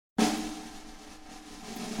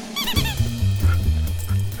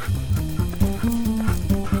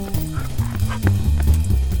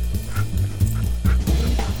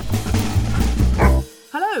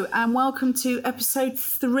and welcome to episode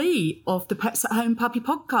 3 of the Pets at Home Puppy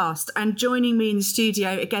Podcast. And joining me in the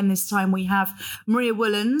studio again this time we have Maria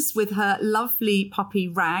Woolens with her lovely puppy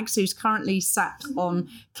Rags, who's currently sat on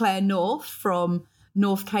Claire North from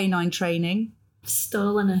North Canine Training.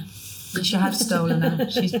 Stolen her. You have stolen her.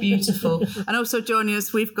 She's beautiful. And also joining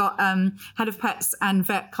us, we've got Head of Pets and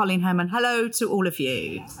Vet Colleen Herman. Hello to all of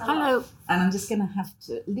you. Hello. And I'm just going to have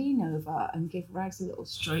to lean over and give Rags a little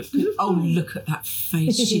stroke. Oh, look at that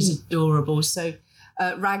face. She's adorable. So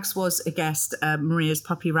Rags was a guest. Maria's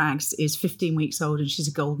puppy Rags is 15 weeks old and she's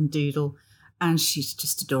a golden doodle and she's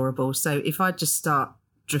just adorable. So if I just start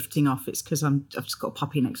drifting off, it's because I've just got a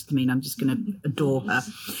puppy next to me and I'm just going to adore her.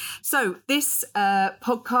 So this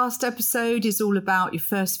podcast episode is all about your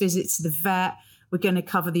first visit to the vet. We're going to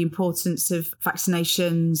cover the importance of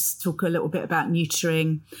vaccinations, talk a little bit about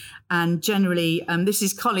neutering, and generally, this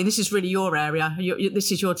is Colleen, this is really your area.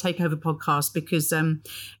 This is your takeover podcast because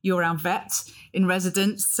you're our vet in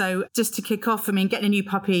residence. So just to kick off, I mean, getting a new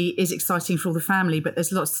puppy is exciting for all the family, but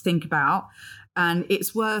there's lots to think about. And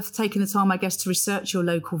it's worth taking the time, I guess, to research your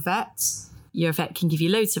local vets. Your vet can give you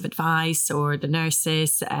loads of advice, or the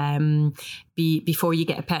nurses before you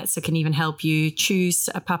get a pet, so can even help you choose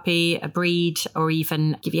a puppy, a breed, or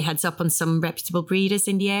even give you a heads up on some reputable breeders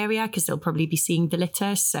in the area because they'll probably be seeing the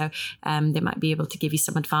litter. So they might be able to give you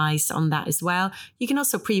some advice on that as well. You can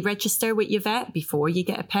also pre-register with your vet before you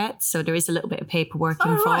get a pet. So there is a little bit of paperwork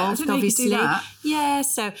involved, right. I didn't know obviously. You could do that. Yeah,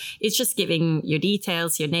 so it's just giving your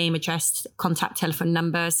details, your name, address, contact telephone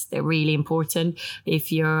numbers. They're really important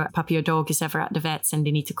if your puppy or dog is ever at the vets and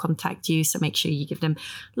they need to contact you. So make sure you give them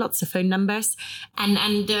lots of phone numbers.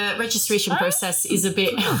 And the registration process is a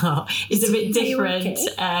bit different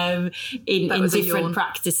in different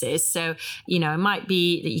practices. So, you know, it might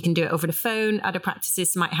be that you can do it over the phone. Other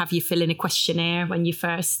practices might have you fill in a questionnaire when you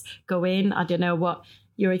first go in. I don't know what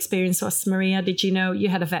your experience was, Maria. Did you know you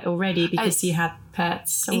had a vet already because you had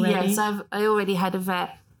pets already? Yes, I already had a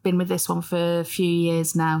vet. Been with this one for a few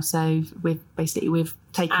years now, so we've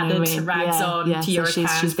taken added her in. Rags on to your account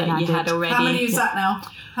she's been that added. you had already. How many is that now?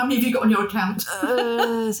 How many have you got on your account?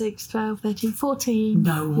 6, 12, 13, 14.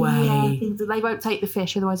 No way. Yeah, they won't take the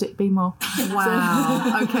fish, otherwise it'd be more.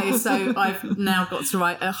 Wow. Okay, so I've now got to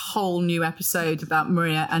write a whole new episode about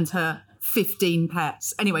Maria and her 15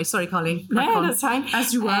 pets. Anyway, sorry, Colleen. No, that's fine.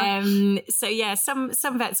 As you were. So yeah, some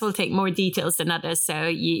vets will take more details than others. So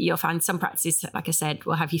you'll find some practices, like I said,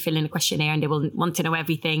 will have you fill in a questionnaire and they will want to know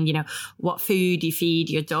everything, you know, what food you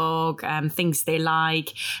feed your dog, things they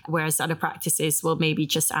like. Whereas other practices will maybe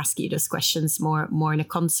just ask you those questions more in a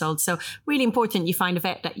consult. So really important you find a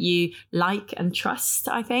vet that you like and trust,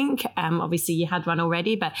 I think. Obviously you had one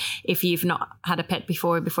already, but if you've not had a pet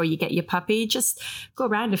before you get your puppy, just go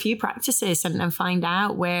around a few practices and find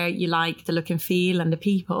out where you like the look and feel and the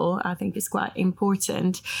people. I think is quite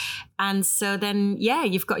important. And so then, yeah,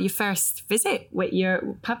 you've got your first visit with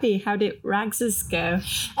your puppy. How did Rags's go?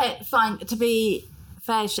 Fine. To be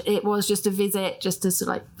fair, it was just a visit, just to sort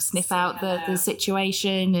of like sniff out the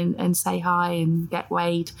situation and say hi and get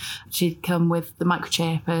weighed. She'd come with the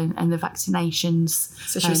microchip and the vaccinations.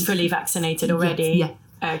 So she was fully vaccinated already? Yes, yeah.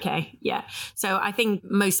 Okay, yeah. So I think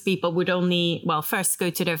most people would only, first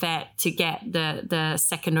go to their vet to get the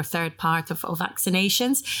second or third part of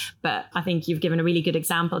vaccinations. But I think you've given a really good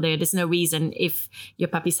example there. There's no reason if your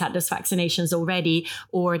puppy's had those vaccinations already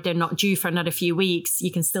or they're not due for another few weeks,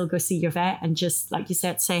 you can still go see your vet and just, like you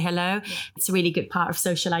said, say hello. Yeah. It's a really good part of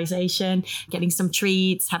socialization. Getting some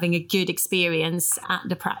treats, having a good experience at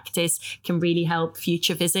the practice can really help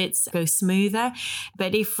future visits go smoother.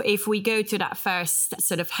 But if we go to that first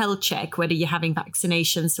sort of health check, whether you're having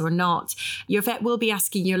vaccinations or not, your vet will be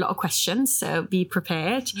asking you a lot of questions, so be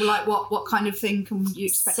prepared. Like what kind of thing can you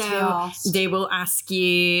expect to be asked? They will ask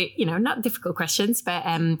you, not difficult questions, but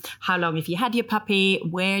how long have you had your puppy?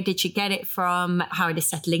 Where did you get it from? How are they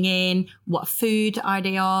settling in? What food are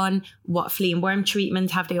they on? What flea and worm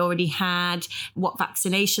treatment have they already had? What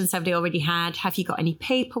vaccinations have they already had? Have you got any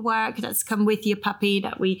paperwork that's come with your puppy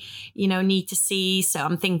that we, need to see? So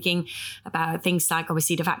I'm thinking about things like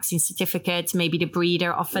obviously the vaccine certificate, maybe the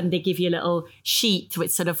breeder. Often they give you a little sheet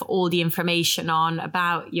with sort of all the information on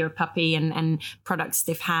about your puppy and products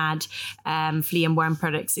they've had, flea and worm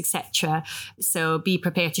products, etc. So be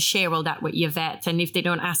prepared to share all that with your vet. And if they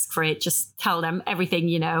don't ask for it, just tell them everything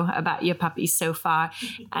you know about your puppy so far.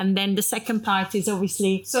 And then the second part is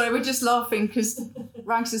obviously... Sorry, we're just laughing because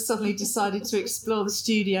Rags has suddenly decided to explore the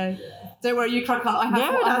studio. Don't worry, you crack on. I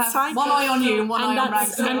have fine. one eye on you and one eye on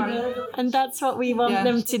Rags. And that's what we want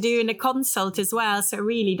them to do in a consult as well. So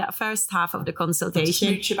really, that first half of the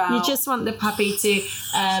consultation, you just want the puppy to...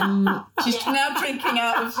 She's now drinking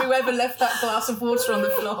out of whoever left that glass of water on the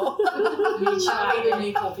floor.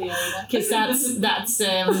 Because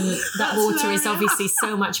that water is obviously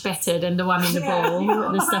so much better than the one in the bowl,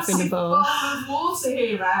 the stuff in the bowl. Of water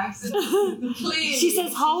here, Rags. She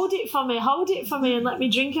says, hold it for me and let me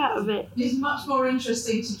drink out of it. It's much more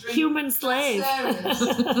interesting to drink. Human slave.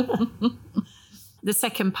 The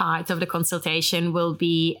second part of the consultation will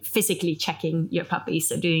be physically checking your puppy,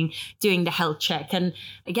 so doing the health check. And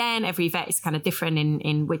again, every vet is kind of different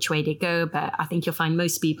in which way they go, but I think you'll find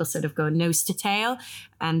most people sort of go nose to tail,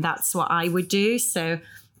 and that's what I would do. So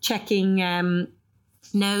checking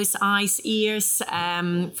nose, eyes, ears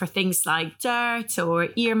for things like dirt or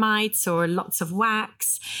ear mites or lots of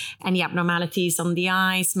wax, any abnormalities on the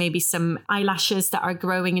eyes, maybe some eyelashes that are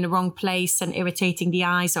growing in the wrong place and irritating the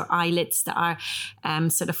eyes, or eyelids that are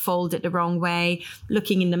sort of folded the wrong way.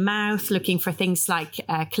 Looking in the mouth, looking for things like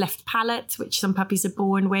cleft palate, which some puppies are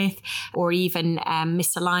born with, or even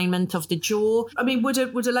misalignment of the jaw. I mean, would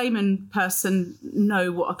a layman person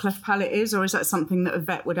know what a cleft palate is, or is that something that a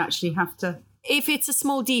vet would actually have to... If it's a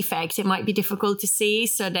small defect, it might be difficult to see.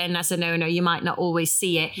 So then as an owner, you might not always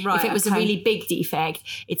see it. Right, if it was a really big defect,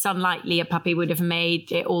 it's unlikely a puppy would have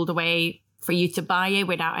made it all the way for you to buy it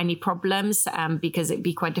without any problems, because it'd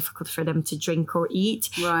be quite difficult for them to drink or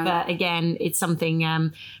eat. Right. But again, it's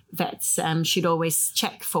something vets should always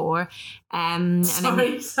check for. Sorry, I'm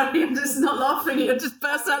just not laughing. I just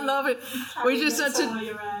burst out laughing. Claire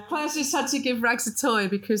just had to give Rags a toy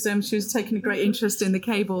because she was taking a great interest in the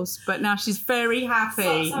cables, but now she's very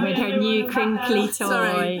happy with her new crinkly toy.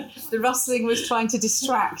 Sorry, the rustling was trying to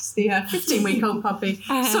distract the 15-week-old puppy.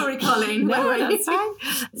 Sorry, Colleen. No, that's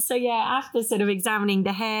fine. So yeah, after sort of examining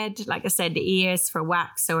the head, like I said, the ears for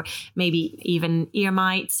wax or maybe even ear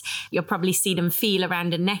mites, you'll probably see them feel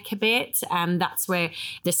around the neck a bit, and that's where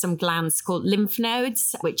there's some glands called lymph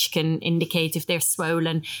nodes, which can indicate if they're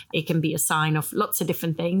swollen. It can be a sign of lots of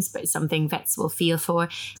different things, but it's something vets will feel for.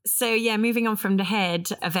 So yeah, moving on from the head,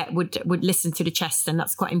 a vet would listen to the chest, and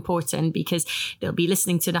that's quite important because they'll be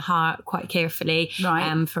listening to the heart quite carefully,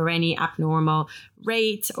 right, for any abnormal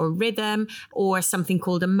rate or rhythm, or something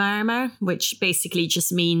called a murmur, which basically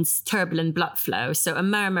just means turbulent blood flow. So a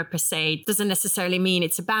murmur per se doesn't necessarily mean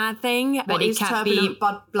it's a bad thing, but it can be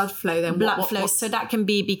blood flow then. Blood flow. So that can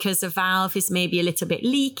be because a valve is maybe a little bit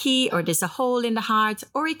leaky, or there's a hole in the heart,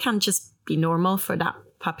 or it can just be normal for that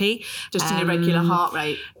puppy. Just an irregular heart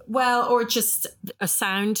rate. Well, or just a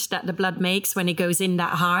sound that the blood makes when it goes in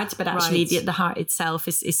that heart, but actually the heart itself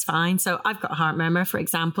is fine. So I've got a heart murmur, for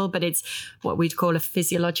example, but it's what we'd call a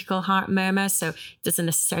physiological heart murmur. So it doesn't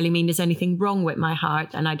necessarily mean there's anything wrong with my heart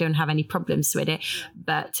and I don't have any problems with it.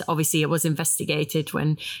 But obviously it was investigated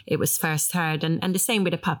when it was first heard. And the same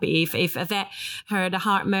with a puppy. If a vet heard a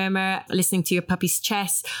heart murmur listening to your puppy's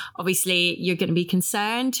chest, obviously you're going to be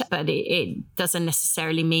concerned, but it doesn't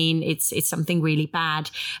necessarily mean it's something really bad.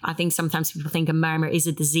 I think sometimes people think a murmur is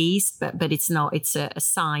a disease, but it's not. It's a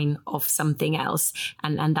sign of something else.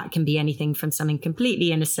 And that can be anything from something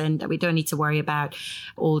completely innocent that we don't need to worry about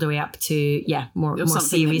all the way up to, more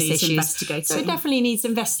serious issues. So it definitely needs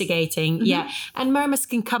investigating. Mm-hmm. Yeah. And murmurs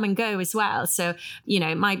can come and go as well. So,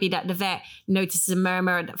 it might be that the vet notices a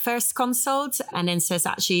murmur at the first consult and then says,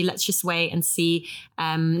 actually, let's just wait and see.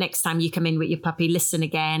 Next time you come in with your puppy, listen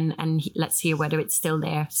again and let's hear whether it's still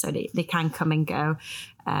there. So they can come and go.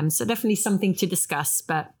 So definitely something to discuss,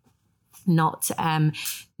 but not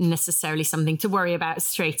necessarily something to worry about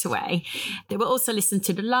straight away. They will also listen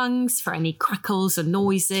to the lungs for any crackles or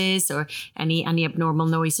noises or any abnormal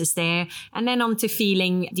noises there. And then on to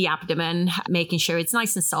feeling the abdomen, making sure it's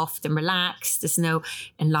nice and soft and relaxed. There's no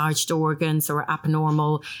enlarged organs or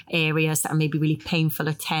abnormal areas that are maybe really painful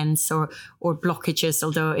or tense or blockages.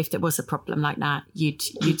 Although if there was a problem like that, you'd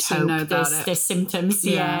hope there's symptoms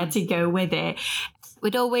to go with it.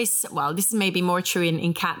 We'd always, this is maybe more true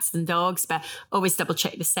in cats than dogs, but always double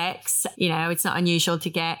check the sex. It's not unusual to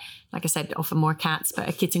get, like I said, often more cats, but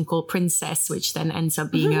a kitten called Princess, which then ends up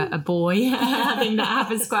being a boy. I think that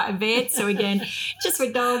happens quite a bit. So again, just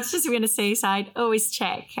with dogs, just to be on the safe side, always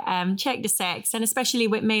check the sex. And especially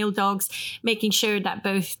with male dogs, making sure that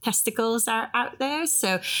both testicles are out there.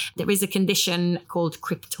 So there is a condition called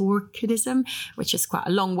cryptorchidism, which is quite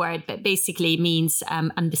a long word, but basically means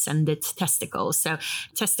undescended testicles. So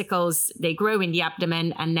testicles, they grow in the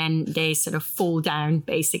abdomen and then they sort of fall down,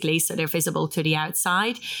 basically, so they're visible to the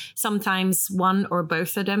outside. Sometimes one or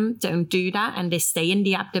both of them don't do that, and they stay in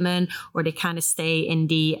the abdomen, or they kind of stay in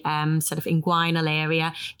the sort of inguinal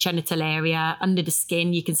area, genital area, under the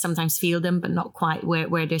skin. You can sometimes feel them, but not quite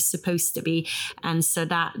where they're supposed to be. And so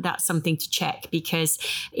that's something to check, because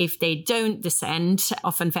if they don't descend,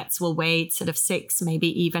 often vets will wait sort of 6, maybe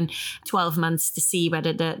even 12 months to see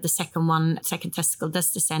whether the second testicle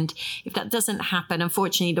does descend. If that doesn't happen,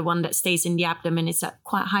 unfortunately, the one that stays in the abdomen is at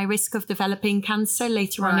quite high risk of developing cancer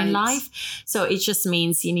later on in life. So it just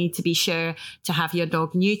means you need to be sure to have your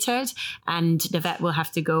dog neutered, and the vet will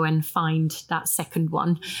have to go and find that second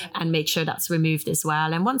one and make sure that's removed as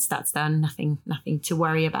well. And once that's done, nothing to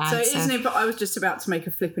worry about. So isn't it, but I was just about to make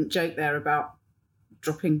a flippant joke there about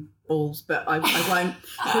dropping balls, but I won't,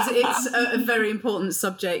 because it's a very important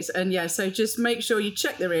subject. And so just make sure you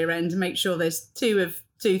check the rear end and make sure there's two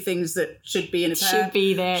things that should be in a pair. Should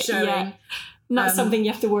be there, showing. Not something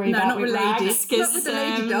you have to worry about with Rags, because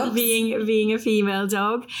being a female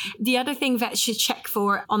dog. The other thing vets should check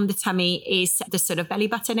for on the tummy is the sort of belly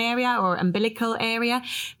button area or umbilical area,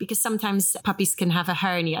 because sometimes puppies can have a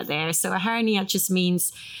hernia there. So a hernia just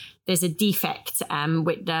means there's a defect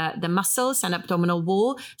with the muscles and abdominal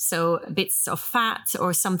wall. So bits of fat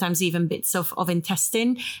or sometimes even bits of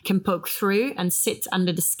intestine can poke through and sit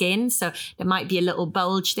under the skin. So there might be a little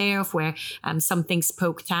bulge there of where something's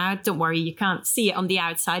poked out. Don't worry, you can't see it on the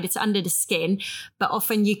outside. It's under the skin. But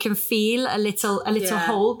often you can feel a little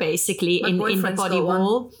hole basically in the body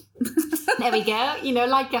wall. There we go.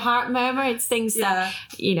 Like a heart murmur. It's things that,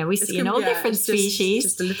 we see in all different species.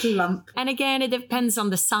 Just a little lump. And again, it depends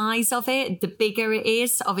on the size of it. The bigger it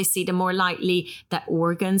is, obviously, the more likely that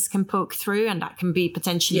organs can poke through, and that can be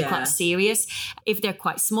potentially quite serious. If they're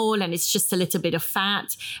quite small and it's just a little bit of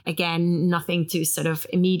fat, again, nothing to sort of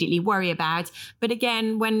immediately worry about. But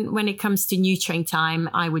again, when it comes to neutering time,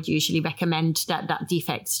 I would usually recommend that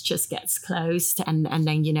defect just gets closed, and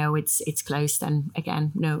then it's closed, and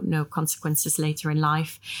again, no consequences later in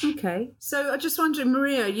life. Okay, so I just wondering,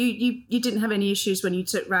 Maria, you didn't have any issues when you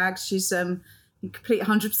took Rags. She's in complete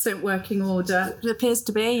 100% working order. It appears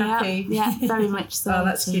to be. Happy. Yeah, very much so. Oh,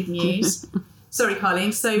 that's good news. Sorry,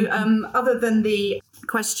 Carleen. So other than the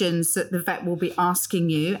questions that the vet will be asking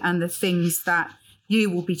you and the things that you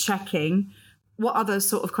will be checking, what other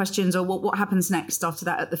sort of questions, or what happens next after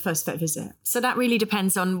that at the first vet visit? So that really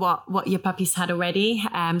depends on what your puppy's had already.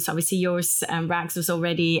 So obviously yours, Rags, was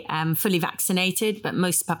already fully vaccinated, but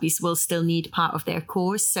most puppies will still need part of their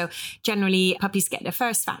course. So generally puppies get their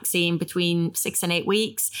first vaccine between 6 and 8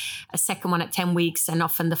 weeks, a second one at 10 weeks, and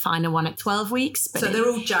often the final one at 12 weeks. But so they're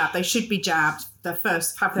all jabbed. They should be jabbed. Have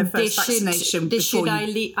their first vaccination. They should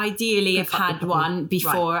ideally have had one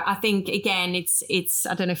before. Right. I think, again, it's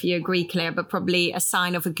I don't know if you agree, Claire, but probably a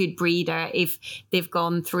sign of a good breeder if they've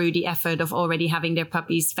gone through the effort of already having their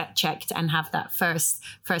puppies vet checked and have that first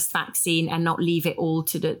vaccine and not leave it all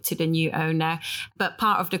to the new owner. But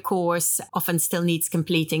part of the course often still needs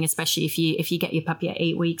completing, especially if you get your puppy at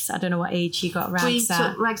 8 weeks. I don't know what age you got Rags We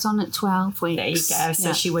took Rags on at 12 weeks. There you go.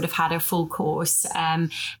 So she would have had her full course.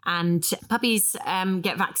 And puppies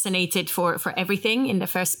get vaccinated for everything in the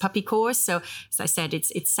first puppy course. So as I said,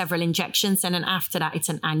 it's several injections, and then after that it's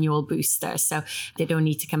an annual booster. So they don't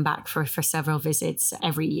need to come back for several visits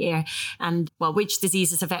every year. And which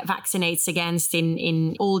diseases a vet vaccinates against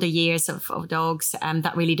in all the years of dogs,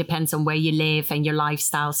 that really depends on where you live and your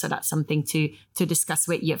lifestyle. So that's something to discuss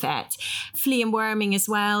with your vet. Flea and worming as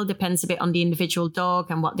well depends a bit on the individual dog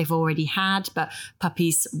and what they've already had, but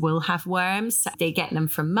puppies will have worms. They get them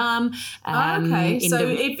from mum. Okay, so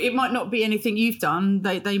if it might not be anything you've done,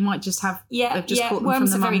 they might just have caught them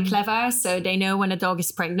worms from the are very clever, so they know when a dog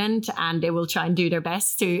is pregnant, and they will try and do their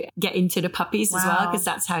best to get into the puppies as well, because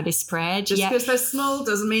that's how they spread. Just because they're small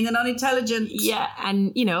doesn't mean they're unintelligent. Yeah,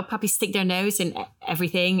 and puppies stick their nose in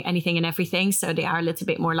anything and everything, so they are a little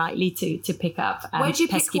bit more likely to pick up where do you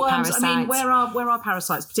pesky pick worms? parasites. I mean, where are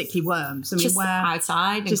parasites, particularly worms? I mean, just where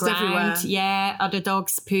outside and just ground. Everywhere. Yeah, other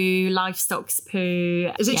dogs' poo, livestock's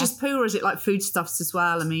poo. Is it just poo, or is it like foodstuffs as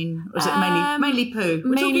well? I mean, or is it mainly poo?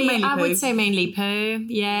 We're talking mainly I poo. would say mainly poo.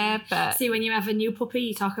 Yeah, but see, when you have a new puppy,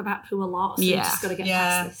 you talk about poo a lot. So you just got to get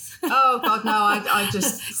past this. Oh God, no! I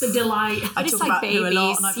just it's a delight. I talk about poo a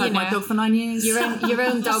lot, and I've had my dog for 9 years. Your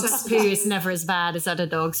own dog's poo is never as bad as other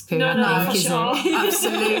dogs' poo. No, for sure.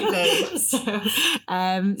 Absolutely.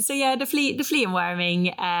 So yeah, the flea and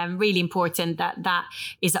worming, really important that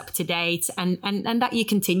is up to date and that you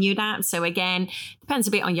continue that. So again, depends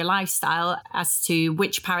a bit on your lifestyle. as to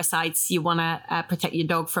which parasites you want to protect your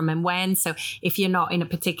dog from and when. So if you're not in a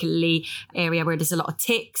particularly area where there's a lot of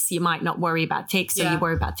ticks, you might not worry about ticks, or you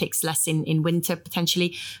worry about ticks less in winter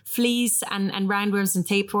potentially. Fleas and roundworms and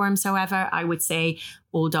tapeworms, however, I would say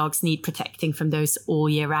all dogs need protecting from those all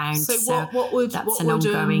year round. So what would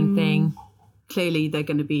ongoing thing. Clearly, you're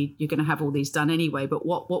going to have all these done anyway. But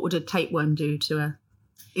what would a tapeworm do to a?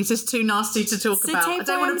 It's just too nasty to talk about. I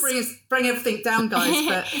don't want to bring everything down, guys,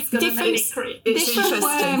 but it's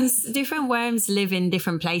interesting. Different worms live in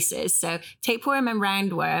different places. So tapeworm and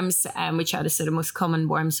roundworms, which are the sort of most common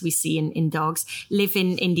worms we see in dogs, live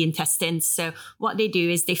in the intestines. So what they do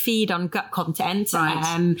is they feed on gut content.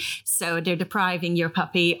 Right. So they're depriving your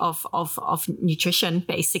puppy of nutrition,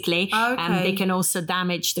 basically. Okay. They can also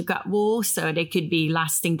damage the gut wall. So they could be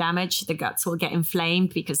lasting damage. The guts will get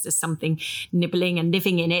inflamed because there's something nibbling and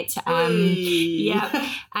living in it.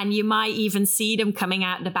 And you might even see them coming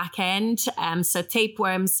out the back end. So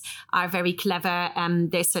tapeworms are very clever.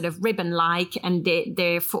 They're sort of ribbon-like, and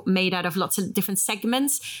they're made out of lots of different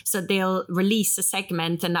segments. So they'll release a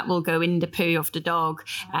segment and that will go in the poo of the dog.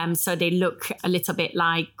 So they look a little bit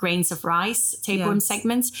like grains of rice, tapeworm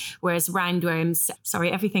segments, whereas roundworms,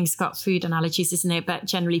 everything's got food analogies, isn't it? But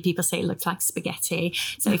generally people say it looks like spaghetti.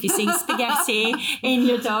 So if you're seeing spaghetti in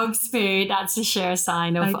your dog's poo, that's a sure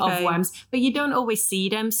sign of worms, but you don't always see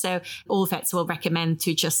them. So all vets will recommend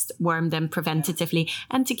to just worm them preventatively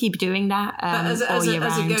and to keep doing that all year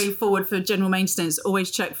round. As a going forward for general maintenance,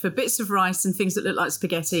 always check for bits of rice and things that look like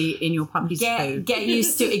spaghetti in your puppy's poo. Get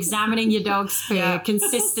used to examining your dog's poo,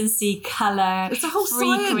 consistency, colour, it's a whole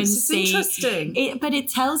frequency. Science. It's interesting. But it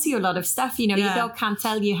tells you a lot of stuff. Your dog can't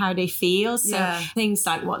tell you how they feel. So things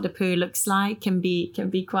like what the poo looks like can be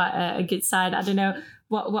quite a good sign. I don't know.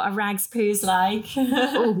 What are Rag's poos like?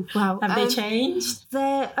 Oh, wow. Have they changed?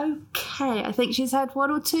 They're okay. I think she's had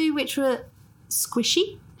one or two which were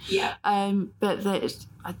squishy. Yeah. But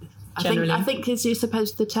I think as you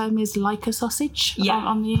suppose the term is like a sausage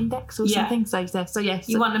on the index or something. So yes.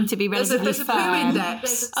 You want them to be relatively There's a poo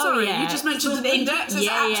index. You just mentioned an index. There's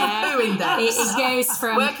an actual poo index. It goes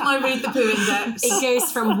from... Where can I read the poo index? It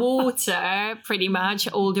goes from water pretty much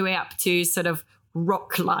all the way up to sort of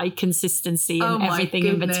rock-like consistency and everything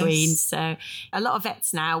in between. So a lot of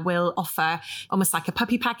vets now will offer almost like a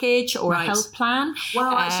puppy package or a health plan.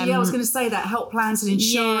 Well, actually, I was going to say that health plans and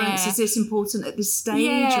insurance, is this important at this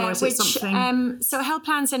stage or is it something? So health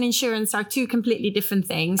plans and insurance are two completely different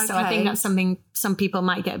things. So I think that's something some people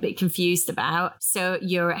might get a bit confused about. So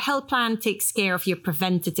your health plan takes care of your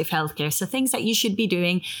preventative healthcare. So things that you should be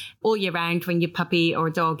doing all year round when your puppy or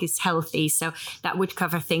dog is healthy. So that would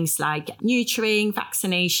cover things like neutering,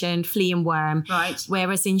 vaccination, flea and worm. Right.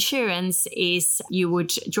 Whereas insurance is you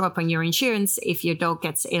would draw upon your insurance if your dog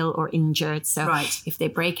gets ill or injured. So if they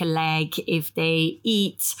break a leg, if they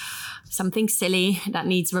eat something silly that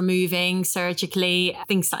needs removing surgically,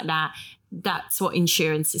 things like that. That's what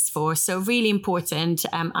insurance is for. So really important,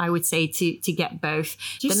 I would say, to get both.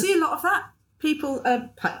 Do you see a lot of that?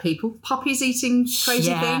 Puppies eating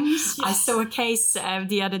crazy things. I saw a case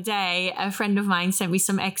the other day. A friend of mine sent me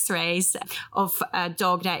some x-rays of a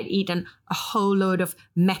dog that had eaten a whole load of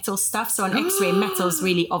metal stuff. So on x-ray, metal is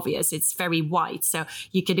really obvious. It's very white. So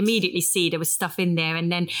you could immediately see there was stuff in there. And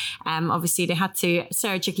then obviously they had to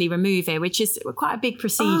surgically remove it, which is quite a big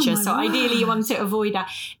procedure. So ideally you want to avoid that.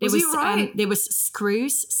 There was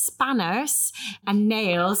screws, spanners and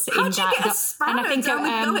nails. How do you get a spanner down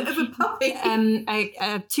the gullet of a puppy?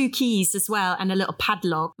 2 keys as well and a little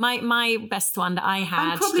padlock. My best one that I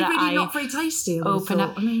had. And probably really not very tasty. Open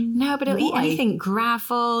up. No, but it'll eat anything.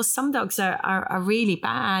 Gravel. Some dogs are really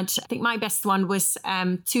bad. I think my best one was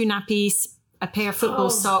 2 nappies, a pair of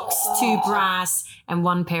football socks, 2 bras, and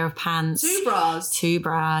 1 pair of pants. 2 bras? 2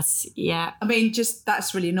 bras, yeah. I mean, just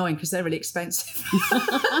that's really annoying because they're really expensive.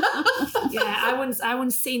 I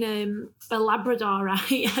once seen a Labrador,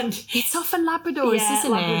 right? And it's often Labradors,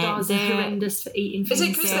 isn't Labradors it? They're horrendous for eating things. Is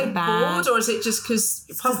it because they're bored or is it just because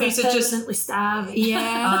puppies are just permanently starving?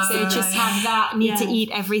 Yeah, they just have that need to eat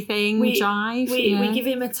everything drive. We give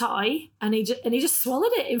him a toy and he just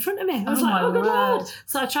swallowed it in front of me. I was like, oh good Lord.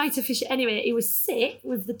 So I tried to fish it anyway. He was sick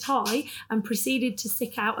with the toy and proceeded to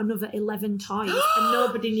sick out another 11 toys and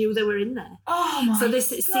nobody knew they were in there. Oh my So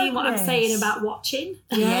see what I'm saying about watching?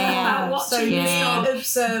 Yeah. About watching Yeah.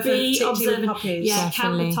 Observant, Be particularly with observant. puppies. Yeah,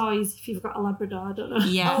 Definitely. count the toys if you've got a Labrador. I don't know.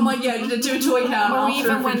 Yeah. Oh my, yeah, do a toy count. Or after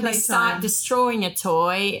even every when they playtime. start destroying a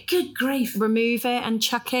toy, Good grief. remove it and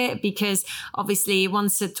chuck it, because obviously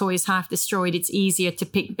once a toy is half destroyed, it's easier to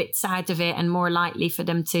pick bits out of it and more likely for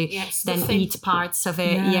them to then stuffing. eat parts of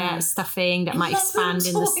it. Yeah. Stuffing that might expand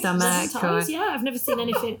in the toys. stomach. Toys, yeah, I've never seen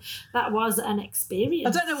anything. That was an experience.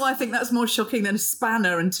 I don't know why I think that's more shocking than a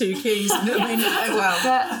spanner and 2 keys. I mean, oh, well.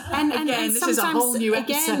 But, and Again, this is a sometimes, whole new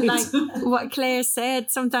again, episode. like what Claire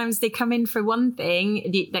said, sometimes they come in for one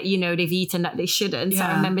thing that, you know, they've eaten that they shouldn't. So I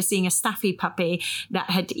Yeah. remember seeing a Staffy puppy that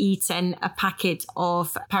had eaten a packet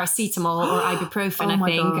of paracetamol or ibuprofen, Oh I my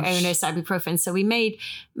think, gosh. Onus ibuprofen. So we made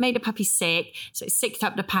a puppy sick. So it sicked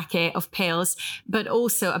up the packet of pills, but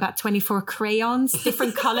also about 24 crayons,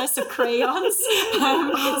 different colours of crayons.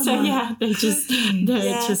 So yeah,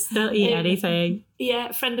 they'll eat anything. Yeah,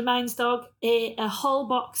 a friend of mine's dog ate a whole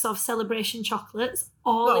box of Celebration chocolates.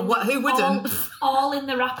 Well, who wouldn't? All in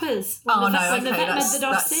the wrappers. When Oh, the no, vet, when the okay, vet made that's- the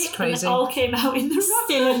dog that's sick, crazy. and it all came out in the wrappers.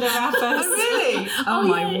 Still in the wrappers. Oh, really? Oh, Oh,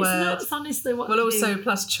 my yeah, it's word. nuts, honestly, what Well, they also, do.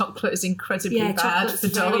 plus chocolate is incredibly Yeah, bad chocolate's for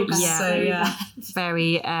very dogs. bad, Yeah. So, very yeah.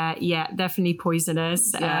 bad. Very, definitely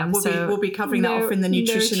poisonous. Yeah, So we'll be covering that off in the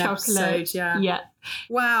nutrition episode. Yeah. Yeah.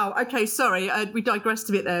 Wow. Okay. Sorry, we digressed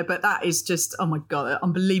a bit there, but that is just, oh my God,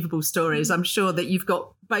 unbelievable stories. I'm sure that you've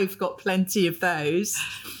both got plenty of those.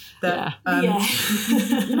 That, Yeah.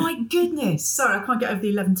 my goodness. Sorry, I can't get over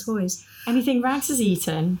the 11 toys. Anything Rags has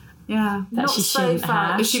eaten Yeah. that she so shouldn't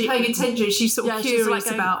far. have? Is she paying attention? She's sort of she's curious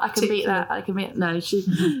like, about. I can beat particular- that. I can beat. No,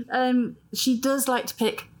 she does like to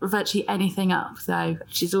pick virtually anything up. So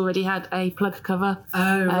she's already had a plug cover.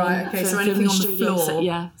 Oh, right. Okay. So for anything the on the studio. floor. So,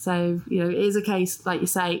 yeah. So it is a case, like you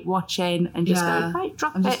say, watching and just Yeah. go, right,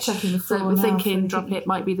 drop I'm it. just checking the So floor we're now thinking for drop anything. it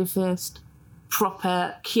might be the first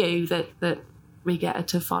proper cue that we get her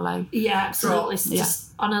to follow. Yeah, absolutely. So Yeah.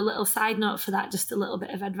 just on a little side note for that, just a little bit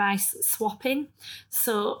of advice, swapping.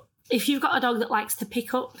 So if you've got a dog that likes to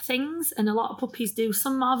pick up things, and a lot of puppies do,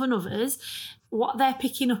 some more than others, what they're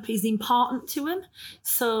picking up is important to them.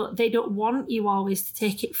 So they don't want you always to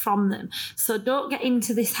take it from them. So don't get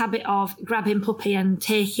into this habit of grabbing puppy and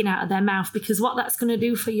taking out of their mouth, because what that's going to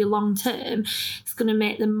do for you long term, it's going to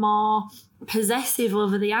make them more possessive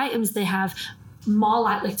over the items they have, more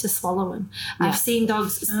likely to swallow them. I've seen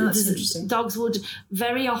dogs. Oh, that's interesting. Dogs would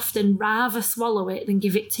very often rather swallow it than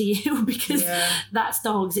give it to you because Yeah. that's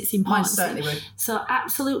dogs. It's Mine important. certainly would. So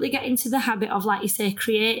absolutely get into the habit of, like you say,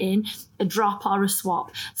 creating a drop or a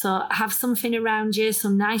swap. So have something around you,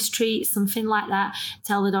 some nice treats, something like that.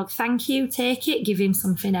 Tell the dog, thank you, take it, give him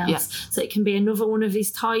something else. Yeah. So it can be another one of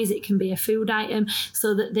his toys, it can be a food item,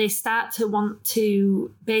 so that they start to want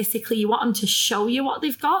to, basically, you want them to show you what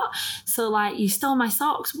they've got. So like, you stole my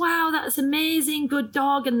socks. Wow, that's amazing, good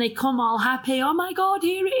dog. And they come all happy. Oh my God,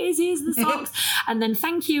 here it is, here's the socks. And then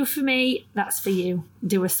thank you for me, that's for you.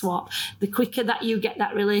 Do a swap. The quicker that you get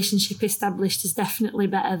that relationship established is definitely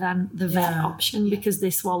better than the vet Yeah. option, because they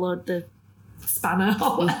swallowed the spanner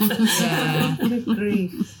or whatever. Yeah. Good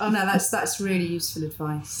grief. Oh no, that's really useful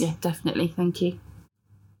advice. Yeah, definitely. Thank you.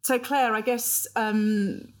 So Claire, I guess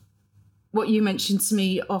what you mentioned to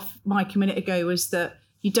me off mic a minute ago was that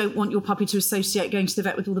you don't want your puppy to associate going to the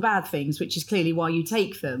vet with all the bad things, which is clearly why you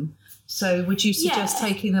take them. So would you suggest Yeah.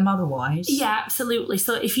 taking them otherwise? Yeah, absolutely.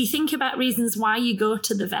 So if you think about reasons why you go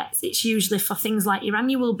to the vets, it's usually for things like your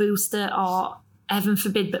annual booster or, heaven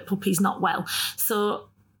forbid, but puppy's not well. So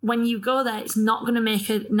when you go there, it's not going to make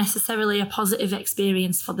necessarily a positive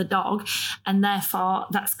experience for the dog, and therefore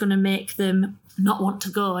that's going to make them not want to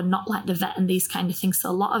go and not like the vet and these kind of things. So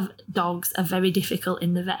a lot of dogs are very difficult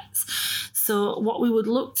in the vets. So what we would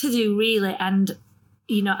look to do really, and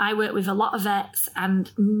I work with a lot of vets,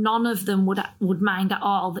 and none of them would mind at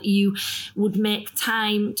all that you would make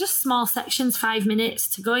time, just small sections, 5 minutes,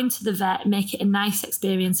 to go into the vet, make it a nice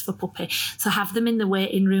experience for puppy. So have them in the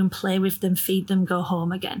waiting room, play with them, feed them, go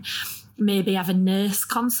home again. Maybe have a nurse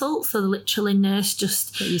consult, so the literally nurse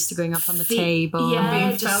just Get used to going up on the Fe- table. yeah.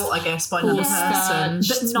 Being just felt, I guess, by another Yeah. person.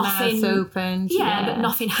 But nothing- Mouth open. but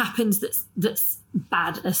nothing happens that's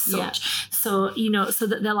bad as such. Yeah. So so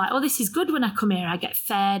that they're like, oh, this is good when I come here. I get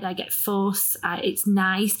fed, I get fuss, it's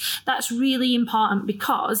nice. That's really important,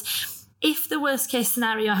 because if the worst case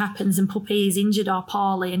scenario happens and puppy is injured or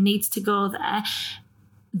poorly and needs to go there,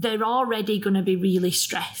 they're already going to be really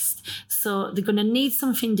stressed. So they're going to need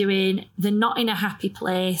something doing. They're not in a happy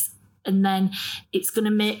place. And then it's going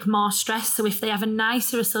to make more stress. So if they have a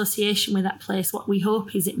nicer association with that place, what we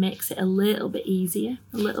hope is it makes it a little bit easier.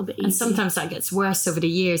 And sometimes that gets worse over the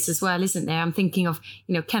years as well, isn't there? I'm thinking of,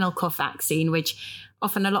 kennel cough vaccine, which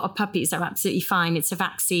often a lot of puppies are absolutely fine. It's a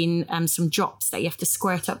vaccine, some drops that you have to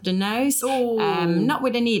squirt up the nose. Not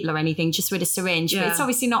with a needle or anything, just with a syringe. But it's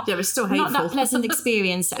obviously not, it's still not that pleasant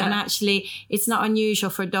experience. And actually, it's not unusual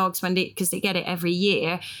for dogs because they get it every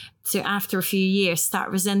year, to after a few years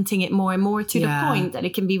start resenting it more and more, to the point that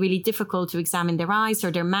it can be really difficult to examine their eyes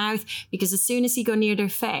or their mouth, because as soon as you go near their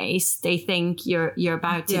face, they think you're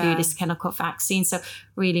about to do this kennel cough vaccine. So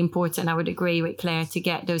really important, I would agree with Claire, to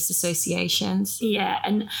get those associations. Yeah,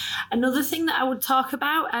 and another thing that I would talk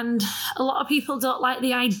about, and a lot of people don't like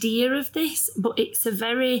the idea of this, but it's a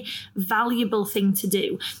very valuable thing to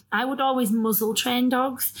do. I would always muzzle train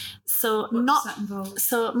dogs. So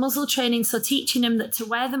muzzle training, so teaching them that to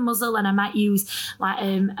wear the muzzle, and I might use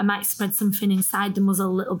I might spread something inside the muzzle,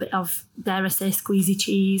 a little bit of, dare I say, squeezy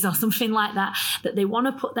cheese or something like that they want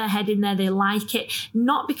to put their head in there, they like it,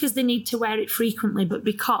 not because they need to wear it frequently, but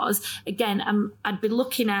because, again, I'd be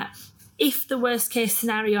looking at, if the worst case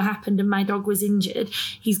scenario happened and my dog was injured,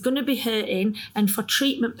 he's going to be hurting, and for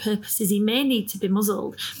treatment purposes he may need to be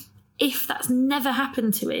muzzled. If that's never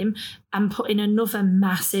happened to him, I'm putting another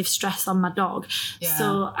massive stress on my dog.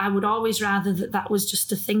 So I would always rather that was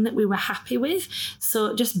just a thing that we were happy with.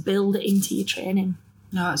 So just build it into your training.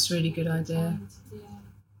 No, that's a really good idea.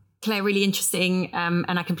 Claire, really interesting,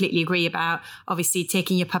 and I completely agree about obviously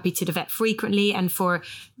taking your puppy to the vet frequently and for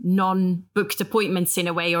non-booked appointments in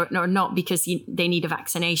a way, or not because they need a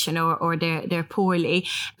vaccination or they're poorly.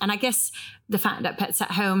 And I guess the fact that Pets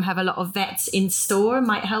at Home have a lot of vets in store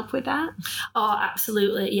might help with that. Oh,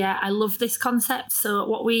 absolutely. Yeah, I love this concept. So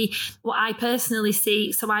what I personally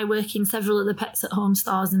see, so I work in several of the Pets at Home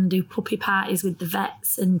stores and do puppy parties with the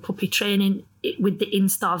vets and puppy training with the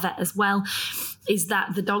in-store vet as well, is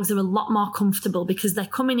that the dogs are a lot more comfortable because they're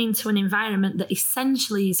coming into an environment that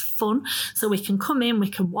essentially is fun. So we can come in, we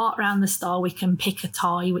can walk around the store, we can pick a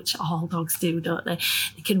toy, which all dogs do, don't they?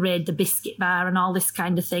 They can raid the biscuit bar and all this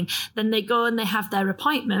kind of thing. Then they go and they have their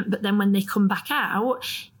appointment, but then when they come back out,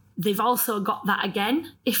 they've also got that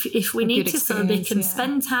again if we need to, so they can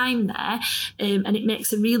spend time there, and it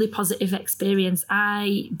makes a really positive experience.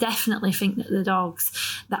 I definitely think that the dogs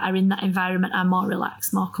that are in that environment are more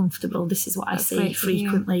relaxed, more comfortable. This is what I see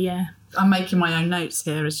frequently. I'm making my own notes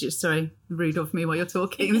here, sorry, rude of me while you're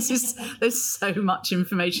talking. There's so much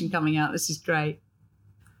information coming out. This is great.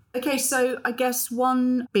 Okay, so I guess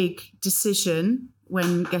one big decision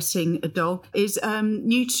when getting a dog is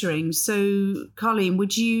neutering. So, Carleen,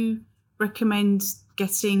 would you recommend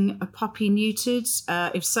getting a puppy neutered?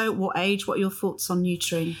 If so, what age? What are your thoughts on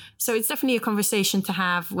neutering? So it's definitely a conversation to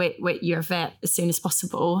have with your vet as soon as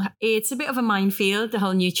possible. It's a bit of a minefield, the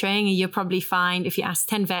whole neutering, and you'll probably find if you ask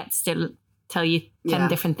 10 vets, they'll tell you 10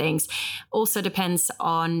 different things. Also depends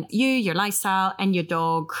on you, your lifestyle, and your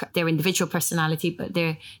dog, their individual personality, but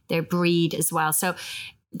their breed as well. So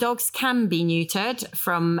dogs can be neutered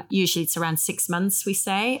from, usually it's around 6 months, we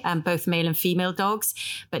say, both male and female dogs.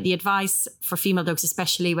 But the advice for female dogs,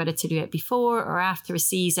 especially whether to do it before or after a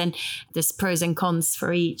season, there's pros and cons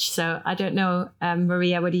for each. So I don't know,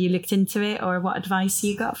 Maria, whether you looked into it or what advice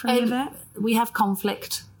you got from your vet? We have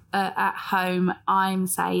conflict at home. I'm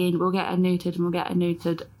saying we'll get her neutered and we'll get her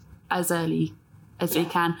neutered as early as we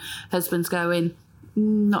can. Husband's going,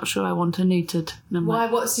 not sure I want her neutered. Why?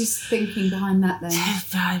 What's his thinking behind that then?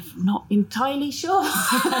 I'm not entirely sure.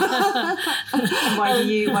 Why do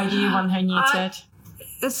you want her neutered?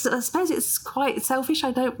 I suppose it's quite selfish.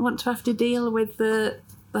 I don't want to have to deal with the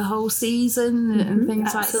whole season and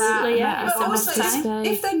things like that. Yeah. But also,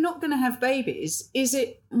 if they're not going to have babies, is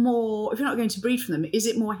it more, if you're not going to breed from them, is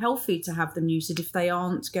it more healthy to have them neutered if they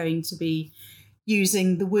aren't going to be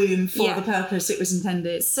using the womb for the purpose it was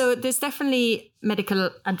intended? So there's definitely medical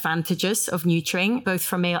advantages of neutering, both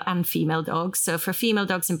for male and female dogs. So for female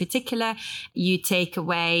dogs in particular, you take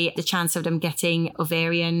away the chance of them getting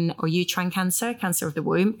ovarian or uterine cancer of the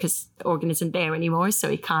womb, because the organ isn't there anymore, so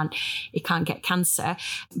it can't get cancer.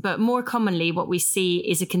 But more commonly, what we see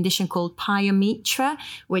is a condition called pyometra,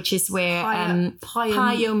 which is where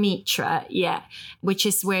pyometra, which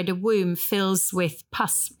is where the womb fills with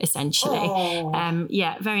pus, essentially.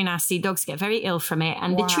 Very nasty. Dogs get very ill from it,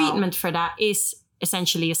 and the treatment for that is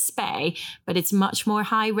essentially a spay, but it's much more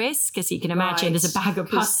high risk, as you can imagine. There's a bag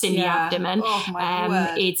of pus in the abdomen. Oh, my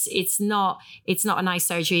word. It's not a nice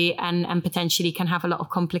surgery, and potentially can have a lot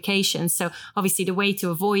of complications. So obviously the way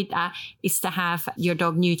to avoid that is to have your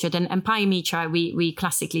dog neutered, and pyometra we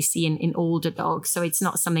classically see in older dogs. So it's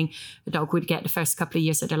not something a dog would get the first couple of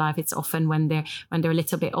years of their life. It's often when they're a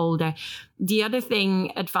little bit older. The other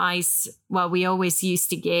advice we always used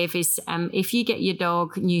to give is if you get your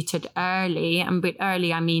dog neutered early, and with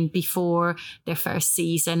early, I mean before their first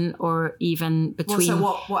season, or even between,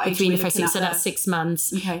 what age between are we the first looking season, at so that's there? 6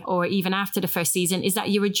 months, Okay. or even after the first season, is that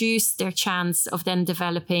you reduce their chance of then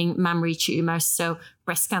developing mammary tumors, so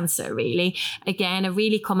breast cancer, really. Again, a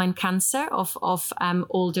really common cancer of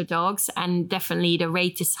older dogs, and definitely the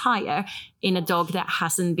rate is higher in a dog that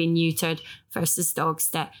hasn't been neutered versus dogs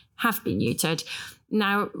that have been neutered.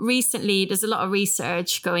 Now, recently, there's a lot of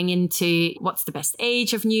research going into what's the best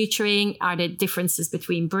age of neutering. Are there differences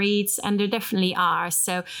between breeds? And there definitely are.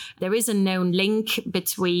 So there is a known link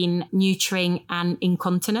between neutering and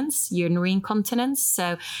incontinence, urinary incontinence.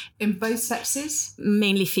 So In both sexes?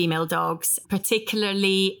 mainly female dogs,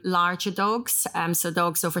 particularly larger dogs. So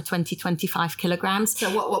dogs over 20, 25 kilograms.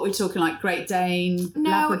 So what we're talking, like Great Dane,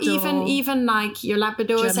 No, Labrador? even like your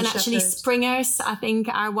Labradors, German and actually Shepherd. Springers, I think,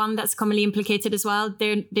 are one that's commonly implicated as well.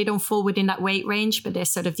 They don't fall within that weight range, but they're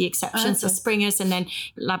sort of the exception. So Okay. Springers, and then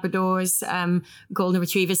Labradors, Golden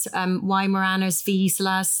Retrievers, Weimaraners,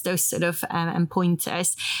 Vizslas, those sort of and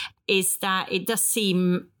pointers, is that it does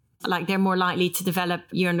seem like they're more likely to develop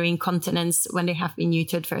urinary incontinence when they have been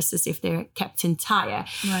neutered versus if they're kept entire.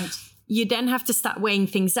 Right. You then have to start weighing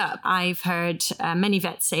things up. I've heard many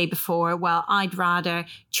vets say before, well, I'd rather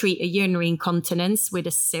treat a urinary incontinence with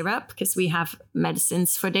a syrup, because we have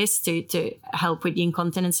medicines for this to help with the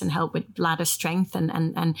incontinence and help with bladder strength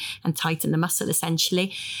and tighten the muscle,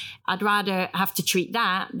 essentially. I'd rather have to treat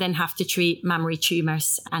that than have to treat mammary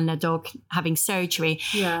tumors and a dog having surgery.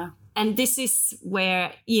 Yeah. And this is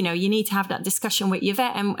where, you need to have that discussion with your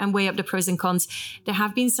vet and weigh up the pros and cons. There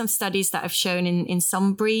have been some studies that have shown in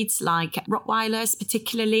some breeds, like Rottweilers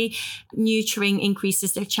particularly, neutering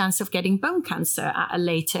increases their chance of getting bone cancer at a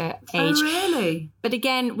later age. Oh, really? But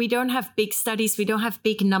again, we don't have big studies. We don't have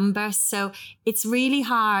big numbers. So it's really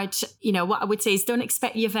hard. What I would say is don't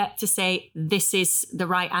expect your vet to say, this is the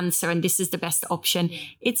right answer and this is the best option.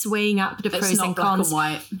 It's weighing up the It's pros not and black cons. and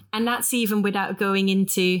white. And that's even without going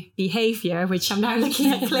into behavior, which I'm now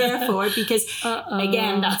looking at Claire for, because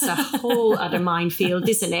again, that's a whole other minefield,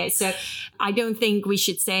 isn't it? So I don't think we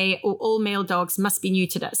should say all male dogs must be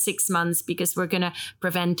neutered at 6 months, because we're going to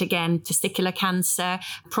prevent, again, testicular cancer.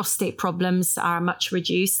 Prostate problems are much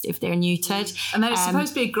reduced if they're neutered. And then it's supposed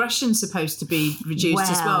to be aggression supposed to be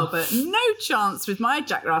reduced as well, but no chance with my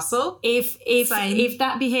Jack Russell. Same. If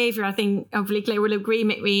that behavior, I think hopefully Claire will agree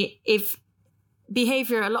with me, if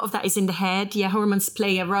behavior, a lot of that is in the head. Yeah, hormones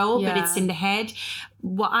play a role, but it's in the head.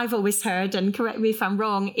 What I've always heard, and correct me if I'm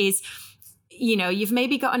wrong, is you've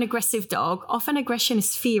maybe got an aggressive dog. Often aggression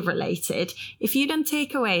is fear related. If you don't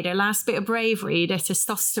take away their last bit of bravery, their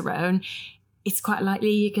testosterone, it's quite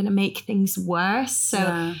likely you're going to make things worse.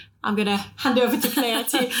 So I'm going to hand over to Claire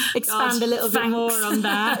to expand a little bit more on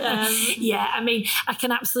that. Yeah, I mean, I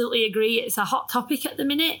can absolutely agree. It's a hot topic at the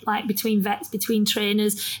minute, like between vets, between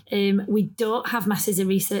trainers. We don't have masses of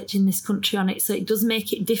research in this country on it, so it does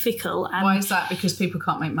make it difficult. And Why is that? Because people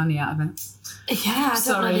can't make money out of it. yeah, I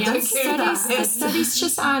don't know the answer. Studies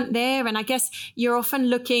just aren't there. And I guess you're often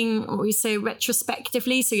looking, we say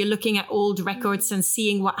retrospectively, so you're looking at old records and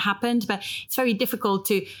seeing what happened, but it's very difficult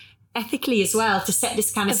to ethically as well to set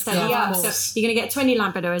this kind of study up. So you're going to get 20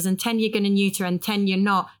 Labradors and 10 you're going to neuter and 10 you're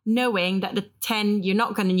not, knowing that the 10 you're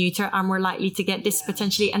not going to neuter are more likely to get this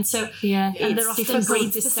potentially. And so and they're often difficult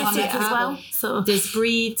breed to set specific it as up. well. So There's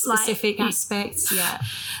breed specific like, aspects. Yeah.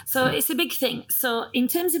 So it's a big thing. So in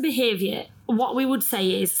terms of behaviour, what we would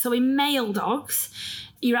say is, so in male dogs,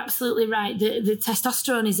 you're absolutely right. The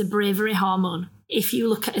testosterone is a bravery hormone. If you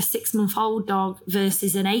look at a 6-month-old dog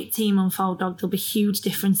versus an 18-month-old dog, there'll be huge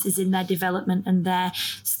differences in their development and their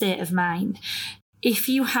state of mind. If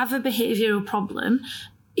you have a behavioural problem,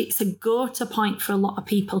 it's a go-to point for a lot of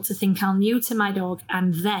people to think, I'll neuter my dog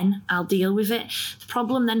and then I'll deal with it. The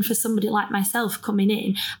problem then for somebody like myself coming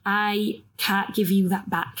in, I can't give you that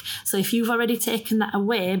back. So if you've already taken that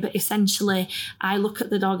away, but essentially I look at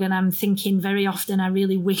the dog and I'm thinking very often, I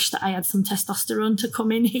really wish that I had some testosterone to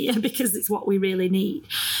come in here because it's what we really need.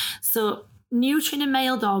 So neutering a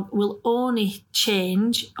male dog will only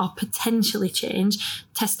change or potentially change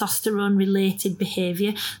testosterone related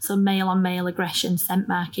behaviour, so male on male aggression, scent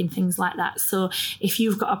marking, things like that. So if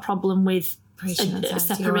you've got a problem with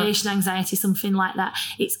separation anxiety, something like that,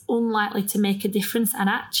 it's unlikely to make a difference and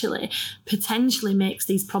actually potentially makes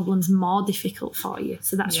these problems more difficult for you.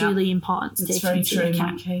 So that's really important to take into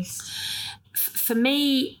account. In that case. For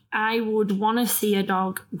me, I would want to see a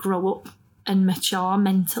dog grow up and mature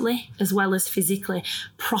mentally as well as physically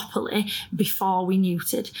properly before we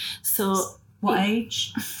neutered. So What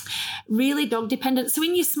age? Really dog dependent. So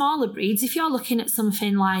in your smaller breeds, if you're looking at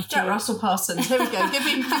something like Jack Russell Parsons, here we go. Give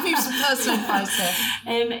me some personal advice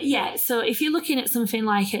here. So if you're looking at something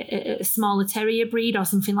like a smaller terrier breed or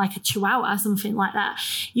something like a Chihuahua, something like that,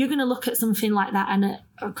 you're going to look at something like that and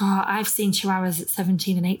I've seen Chihuahuas at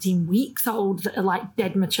 17 and 18 weeks old that are like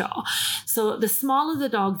dead mature. So the smaller the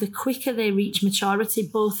dog, the quicker they reach maturity,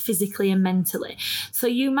 both physically and mentally. So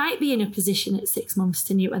you might be in a position at 6 months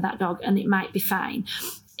to neuter that dog and it might be fine.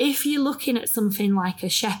 If you're looking at something like a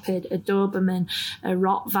Shepherd, a Doberman, a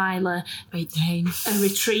Rottweiler, a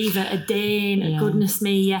Retriever, a Dane, goodness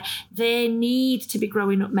me, they need to be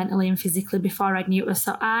growing up mentally and physically before I'd neuter.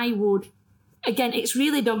 So I would, again, it's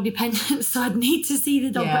really dog dependent, so I'd need to see the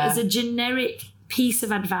dog. But as a generic piece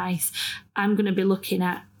of advice, I'm going to be looking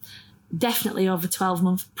at definitely over 12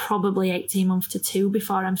 months, probably 18 months to 2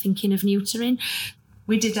 before I'm thinking of neutering.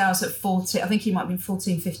 We did ours at 40. I think he might have been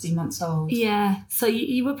 14, 15 months old. Yeah. So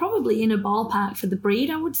you were probably in a ballpark for the breed,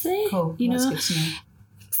 I would say. Cool. That's good to know.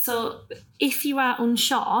 So if you are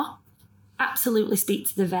unsure, absolutely speak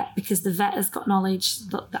to the vet, because the vet has got knowledge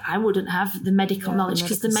that I wouldn't have, the medical knowledge,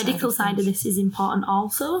 because the medical side of this is important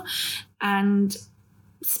also. And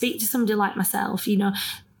speak to somebody like myself,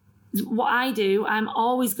 what I do, I'm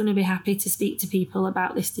always going to be happy to speak to people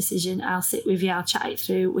about this decision. I'll sit with you, I'll chat it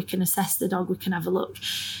through, we can assess the dog, we can have a look.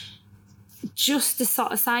 Just a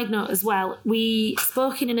sort of side note as well, we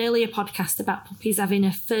spoke in an earlier podcast about puppies having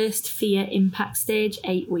a first fear impact stage,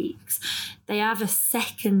 8 weeks. They have a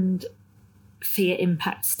second fear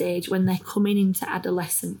impact stage when they're coming into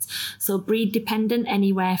adolescence. So breed dependent,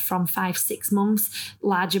 anywhere from 5-6 months.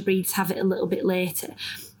 Larger breeds have it a little bit later.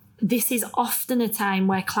 This is often a time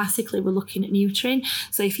where classically we're looking at neutering.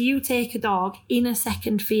 So if you take a dog in a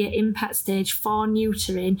second fear impact stage for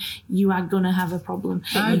neutering, you are going to have a problem.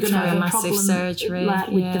 You're going to have a massive surgery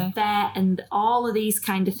with the vet and all of these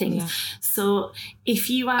kind of things. Yeah. So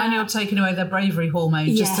if you are... And you're taking away their bravery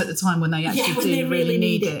hormone just at the time when they actually do really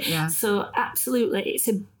need it. Yeah. So absolutely, it's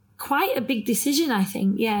quite a big decision, I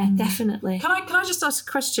think. Yeah, definitely. Can I just ask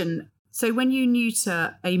a question? So when you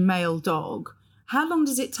neuter a male dog, how long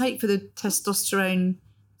does it take for the testosterone,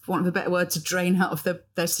 for want of a better word, to drain out of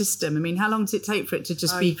their system? I mean, how long does it take for it to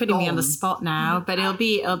just be putting gone? Me on the spot now, but it'll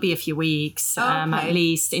be a few weeks at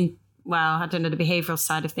least. I don't know, the behavioural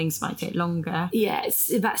side of things might take longer. Yeah,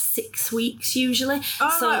 it's about 6 weeks usually.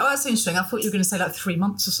 Oh, right. Well, that's interesting. I thought you were going to say like 3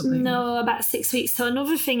 months or something. No, about 6 weeks. So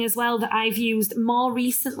another thing as well that I've used more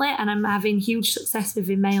recently, and I'm having huge success with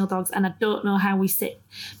male dogs, and I don't know how we sit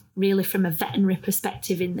really from a veterinary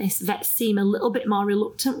perspective in this. Vets seem a little bit more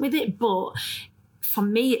reluctant with it, but for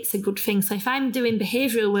me it's a good thing. So if I'm doing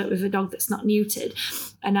behavioural work with a dog that's not neutered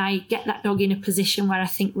and I get that dog in a position where I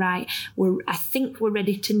think, we're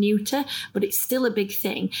ready to neuter, but it's still a big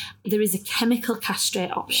thing, there is a chemical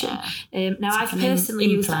castrate option. Now I've personally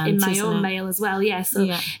used that in my own male as well.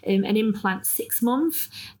 An implant 6 months.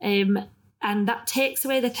 And that takes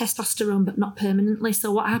away the testosterone, but not permanently.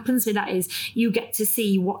 So what happens with that is you get to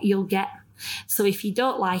see what you'll get. So if you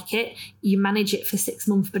don't like it, you manage it for 6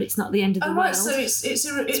 months, but it's not the end of the world. Right, so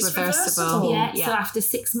it's reversible. Yeah. So after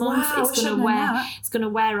 6 months, it's going to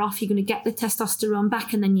wear off. You're going to get the testosterone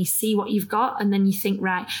back, and then you see what you've got, and then you think,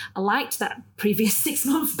 right, I liked that previous 6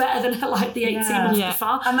 months better than I liked the 18 months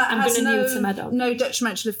before. And that I'm going to neuter my dog. No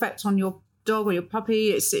detrimental effect on your dog or your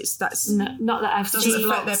puppy. That's not that I've seen. Doesn't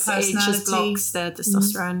affect their personality. It just blocks the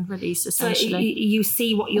testosterone release, essentially. So you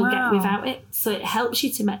see what you'll get without it. So it helps you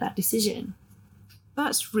to make that decision.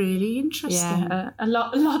 That's really interesting. Yeah, a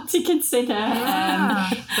lot to consider.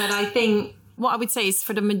 But I think what I would say is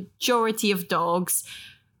for the majority of dogs,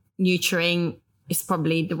 neutering is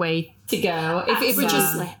probably the way to go. If we're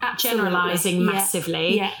just generalising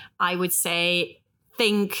massively, I would say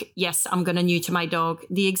think, yes, I'm going to neuter my dog.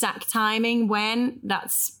 The exact timing when,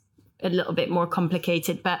 that's a little bit more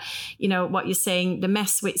complicated. But, what you're saying, the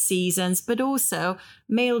mess with seasons, but also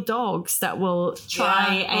male dogs that will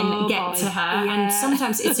try and get to her. And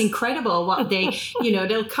sometimes it's incredible what they,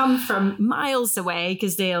 they'll come from miles away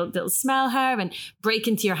because they'll smell her and break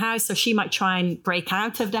into your house. So she might try and break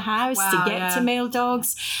out of the house to get to male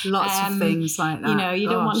dogs. Lots of things like that. You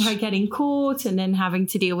don't want her getting caught and then having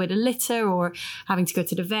to deal with a litter or having to go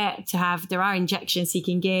to the vet there are injections you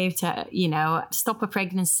can give to, stop a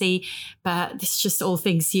pregnancy. But it's just all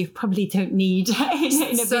things you probably don't need in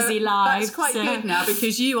a busy life. That's quite good now,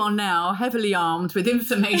 because you are now heavily armed with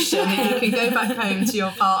information and you can go back home to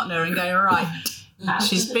your partner and go, right,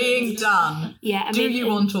 She's being done. Yeah, Do you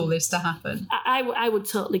want all this to happen? I would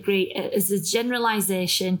totally agree. As a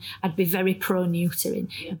generalisation, I'd be very pro-neutering.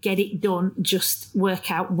 Yeah. Get it done, just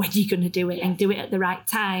work out when you're going to do it and do it at the right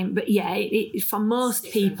time. But yeah, for most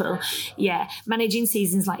people, managing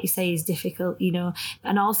seasons, like you say, is difficult, you know.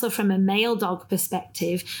 And also from a male dog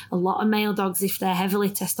perspective, a lot of male dogs, if they're heavily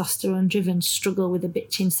testosterone driven, struggle with a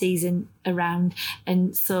bitching season around.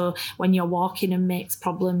 And so when you're walking them makes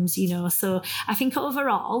problems, you know. So I think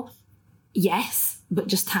overall, yes, but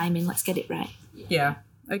just timing. Let's get it right. Yeah.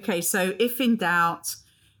 Okay. So if in doubt,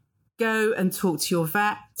 go and talk to your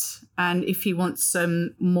vet. And if you want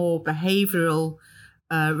some more behavioural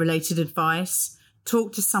related advice,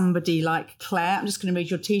 talk to somebody like Claire. I'm just going to read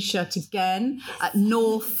your T-shirt again at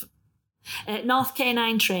North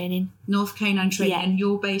Canine Training. North Canine Training. Yeah. And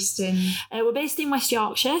you're based in? We're based in West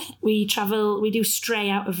Yorkshire. We do stray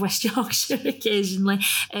out of West Yorkshire occasionally.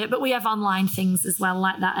 But we have online things as well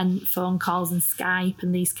like that, and phone calls and Skype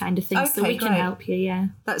and these kind of things. Okay, so we great. can help you, yeah.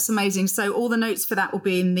 That's amazing. So all the notes for that will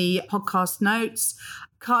be in the podcast notes.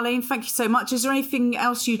 Carleen, thank you so much. Is there anything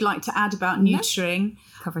else you'd like to add about neutering?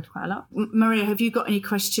 Covered quite a lot. Maria, have you got any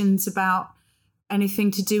questions about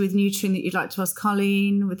anything to do with neutering that you'd like to ask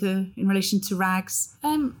Carleen in relation to rags?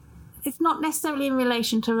 It's not necessarily in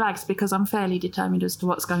relation to rags because I'm fairly determined as to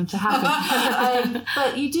what's going to happen.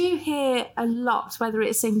 But you do hear a lot, whether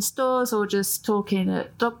it's in stores or just talking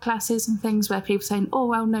at dog classes and things, where people saying, oh,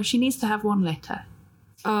 well, no, she needs to have 1 litter.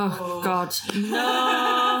 Oh, God.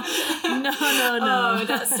 No. Oh,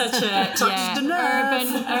 that's such a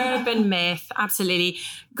urban myth. Absolutely.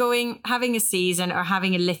 Having a season or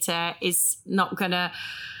having a litter is not going to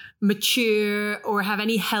mature or have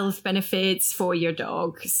any health benefits for your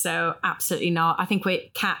dog. So absolutely not. I think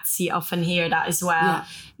with cats, you often hear that as well. Yeah.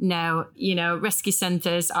 No, you know, rescue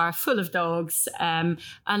centres are full of dogs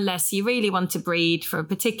unless you really want to breed for a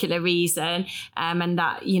particular reason and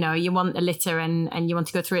that, you know, you want a litter and you want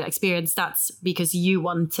to go through that experience. That's because you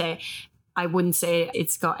want it. I wouldn't say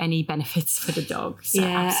it's got any benefits for the dog. So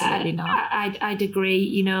absolutely not. I'd agree.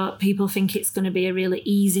 You know, people think it's going to be a really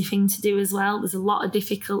easy thing to do as well. There's a lot of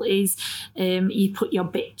difficulties. You put your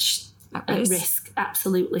bitch at risk.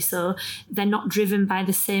 Absolutely. So they're not driven by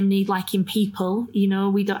the same need like in people. You know,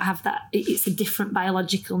 we don't have that. It's a different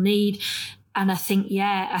biological need. And I think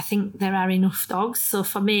there are enough dogs. So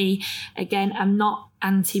for me, again, I'm not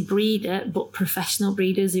anti-breeder, but professional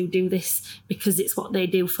breeders who do this because it's what they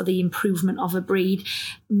do for the improvement of a breed,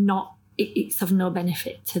 it's of no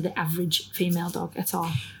benefit to the average female dog at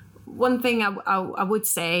all. One thing I would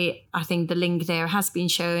say, I think the link there has been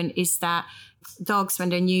shown, is that dogs, when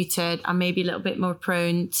they're neutered, are maybe a little bit more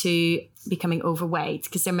prone to becoming overweight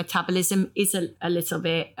because their metabolism is a little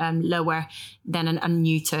bit lower than an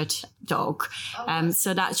unneutered dog.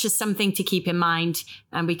 So that's just something to keep in mind,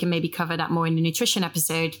 and we can maybe cover that more in the nutrition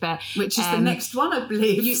episode. But which is the next one, I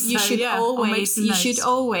believe. You should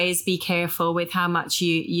always be careful with how much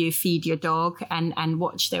you feed your dog and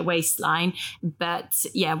watch their waistline. But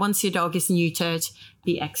yeah, once your dog is neutered,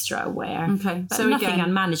 be extra aware. Okay, but so nothing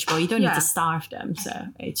unmanageable. You don't need to starve them. So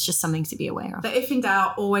it's just something to be aware of. But if in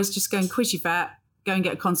doubt, always just go and quiz your vet, go and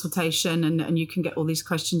get a consultation, and you can get all these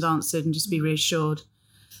questions answered and just be reassured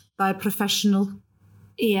by a professional.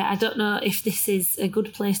 Yeah, I don't know if this is a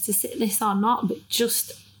good place to sit this or not, but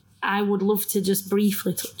I would love to just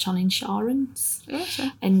briefly touch on insurance. Yeah,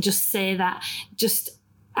 sure. And just say that just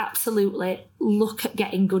absolutely look at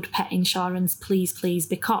getting good pet insurance, please,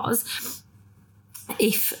 because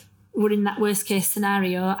if we're in that worst case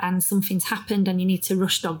scenario and something's happened and you need to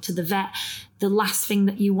rush dog to the vet, the last thing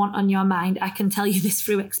that you want on your mind, I can tell you this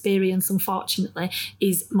through experience, unfortunately,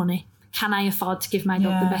 is money. Can I afford to give my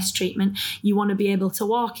dog the best treatment? You want to be able to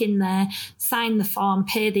walk in there, sign the form,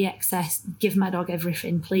 pay the excess, give my dog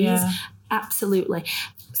everything, please. Yeah. Absolutely.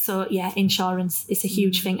 So, yeah, insurance is a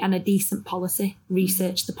huge thing, and a decent policy.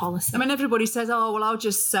 Research the policy. I mean, everybody says, oh, well, I'll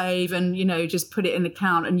just save and, you know, just put it in the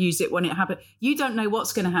account and use it when it happens. You don't know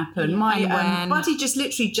what's going to happen. My buddy just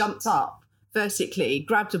literally jumped up vertically,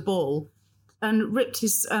 grabbed a ball and ripped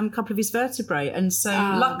his couple of his vertebrae. And so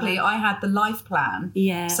luckily I had the life plan.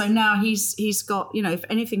 Yeah. So now he's got, you know, if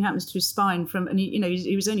anything happens to his spine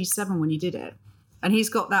he was only 7 when he did it. And he's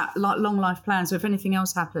got that long life plan. So if anything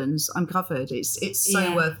else happens, I'm covered. It's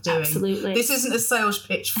so worth doing. Absolutely. This isn't a sales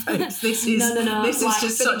pitch, folks. This is no. This is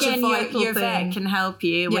just such a vital your thing. Vet can help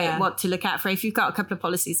you with what to look out for. If you've got a couple of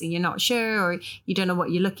policies and you're not sure or you don't know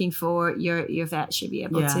what you're looking for, your vet should be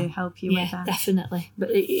able to help you with that. Yeah, definitely. But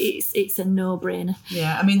it's a no-brainer.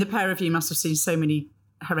 Yeah, I mean, the pair of you must have seen so many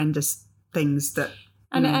horrendous things that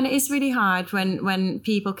And it is really hard when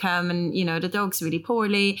people come and, you know, the dog's really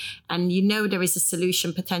poorly and you know there is a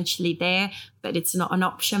solution potentially there, but it's not an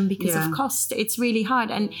option because of cost. It's really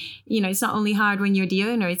hard. And, you know, it's not only hard when you're the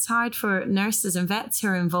owner, it's hard for nurses and vets who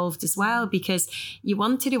are involved as well, because you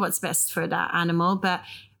want to do what's best for that animal, but,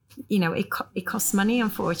 you know, it costs money,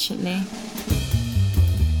 unfortunately.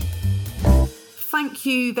 Thank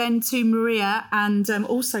you then to Maria and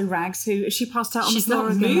also Rags, who she passed out on She's the floor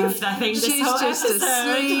not again. moved, I think. She's just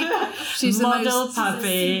asleep. She's the model most,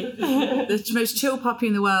 puppy. the most chill puppy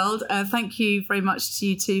in the world. Thank you very much to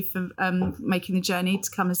you two for making the journey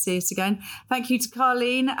to come and see us again. Thank you to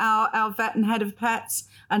Carleen, our vet and head of pets,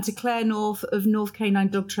 and to Claire North of North Canine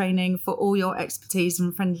Dog Training for all your expertise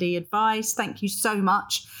and friendly advice. Thank you so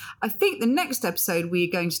much. I think the next episode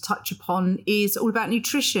we're going to touch upon is all about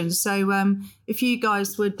nutrition. So if you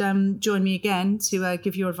guys would join me again to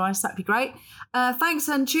give your advice, that'd be great. Thanks,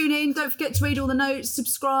 and tune in. Don't forget to read all the notes,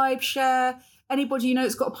 subscribe, share. Anybody you know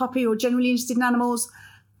that's got a puppy or generally interested in animals,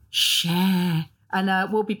 share.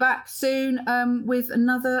 And we'll be back soon with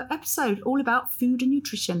another episode all about food and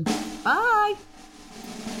nutrition. Bye.